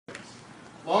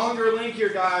longer,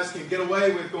 linkier guys can get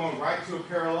away with going right to a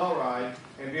parallel ride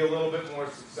and be a little bit more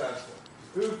successful.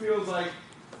 Who feels like,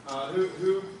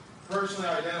 who personally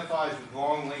identifies with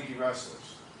long, linky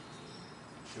wrestlers?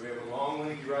 Do we have a long,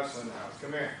 linky wrestler in the house?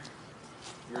 Come here.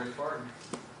 You're his partner.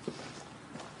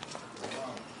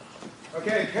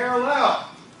 Okay, parallel.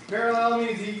 Parallel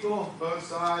means equal, both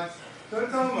sides. So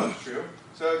it's almost true.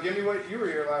 So give me what, you were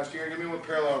here last year, give me what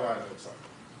parallel ride looks like.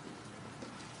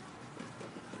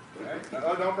 Okay.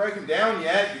 No, don't break them down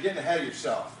yet. You're getting ahead of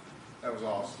yourself. That was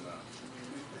awesome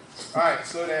though. All right,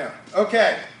 slow down.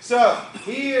 Okay, so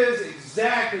he is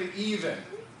exactly even.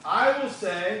 I will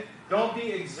say, don't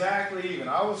be exactly even.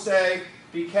 I will say,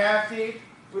 be calf deep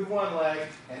with one leg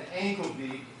and ankle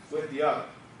deep with the other.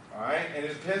 All right, and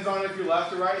it depends on if you're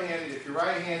left or right-handed. If you're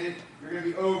right-handed, you're going to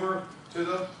be over to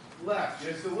the left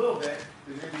just a little bit.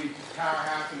 There's going to be power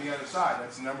half on the other side.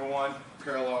 That's the number one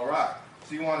parallel ride.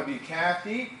 So you want to be calf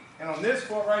deep, and on this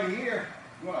foot right here,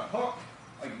 you want to hook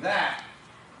like that,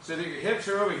 so that your hips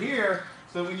are over here.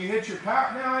 So when you hit your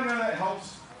power, now I know that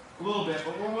helps a little bit,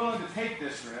 but we're willing to take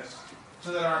this risk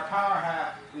so that our power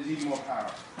half is even more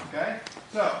powerful. Okay?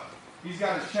 So he's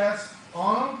got his chest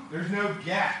on him. There's no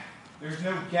gap. There's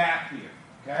no gap here,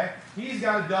 okay? He's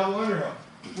got a double underhook,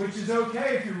 which is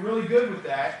okay if you're really good with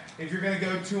that, if you're going to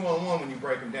go 2-on-1 when you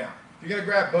break them down. You're going to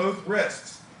grab both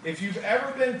wrists. If you've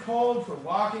ever been called for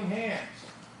locking hands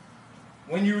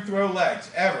when you throw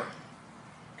legs, ever,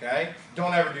 okay?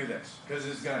 Don't ever do this, because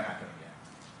it's going to happen again.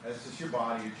 That's just your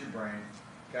body, it's your brain,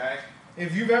 okay?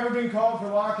 If you've ever been called for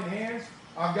locking hands,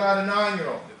 I've got a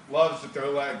 9-year-old that loves to throw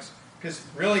legs, because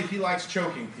really he likes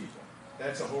choking people.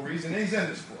 That's the whole reason he's in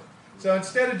this sport. So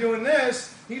instead of doing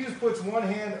this, he just puts one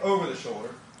hand over the shoulder.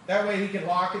 That way he can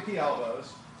lock at the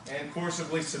elbows and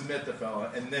forcibly submit the fella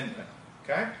and then pin.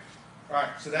 Okay? All right,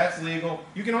 so that's legal.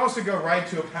 You can also go right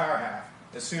to a power half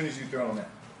as soon as you throw them in.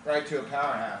 Right to a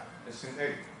power half as soon as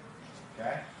you go.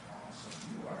 Okay? Awesome.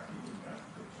 You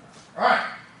are. All right,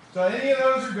 so any of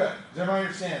those are good. Does everybody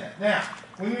understand that? Now,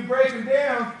 when you break them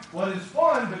down, what is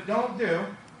fun but don't do,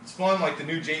 it's fun like the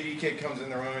new JV kid comes in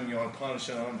the room and you want to punish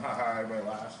them. Ha ha, everybody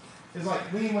laughs. It's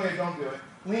like lean way, don't do it.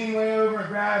 Lean way over and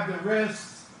grab the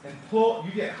wrists and pull.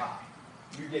 You get high.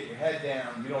 You get your head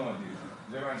down. You don't want to do that.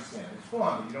 Does everyone understand? It's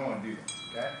fun, but you don't want to do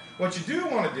that. Okay? What you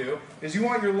do want to do is you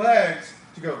want your legs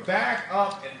to go back,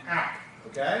 up, and out.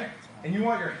 Okay? And you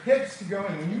want your hips to go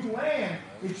in. When you land,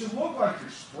 it should look like you're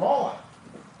sprawling.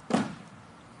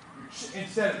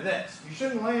 Instead of this. You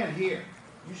shouldn't land here.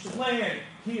 You should land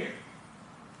here.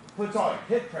 It puts all your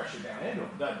hip pressure down into them,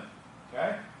 doesn't it?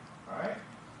 Okay? All right?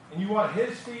 And you want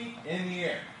his feet in the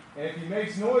air. And if he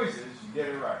makes noises, you get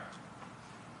it right.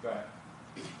 Go ahead.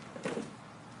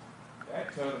 Okay,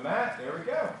 toe to the mat. There we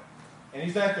go. And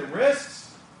he's at the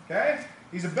wrists. Okay?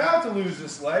 He's about to lose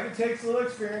this leg. It takes a little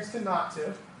experience to not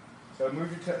to. So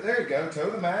move your toe. There you go. Toe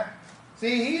to the mat.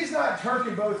 See, he's not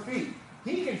turking both feet.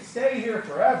 He can stay here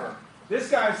forever.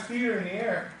 This guy's feet are in the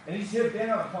air, and he's hip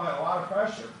down, applying a lot of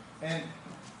pressure. And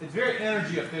it's very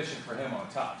energy efficient for him on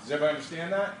top. Does everybody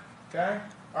understand that? Okay?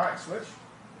 All right, switch.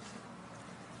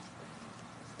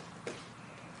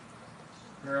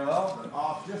 Parallel, but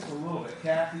off just a little bit.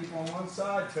 Calf deep on one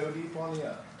side, toe deep on the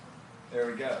other. There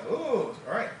we go. Ooh,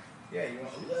 all right. Yeah, you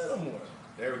want a little more.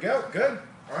 There we go. Good.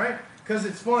 All right. Because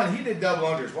it's fun. He did double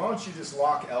unders. Why don't you just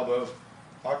lock elbows?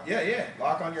 Lock, yeah.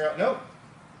 Lock on your, nope.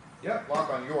 Yep,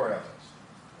 lock on your elbows.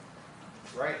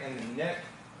 Right in the neck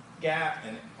gap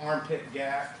and armpit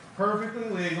gap. Perfectly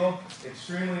legal.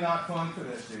 Extremely not fun for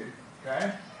this dude.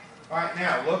 Okay? All right,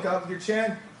 now look up with your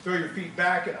chin, throw your feet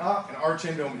back and up, and arch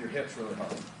into them with your hips really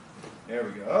hard. There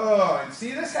we go. Oh, and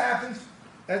see, this happens.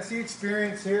 That's the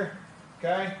experience here.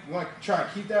 Okay? You want to try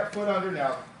and keep that foot under.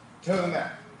 Now, toe to the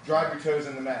mat. Drive your toes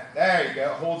in the mat. There you go.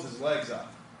 Holds his legs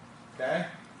up. Okay?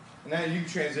 And then you can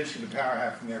transition to power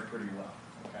half from there pretty well.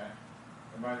 Okay?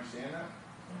 Everybody understand that?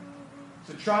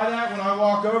 So try that when I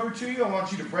walk over to you. I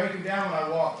want you to break it down when I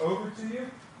walk over to you.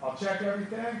 I'll check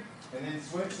everything, and then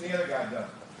switch, and the other guy does it.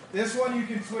 This one you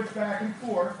can switch back and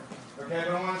forth, okay,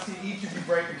 but I want to see each of you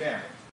break it down.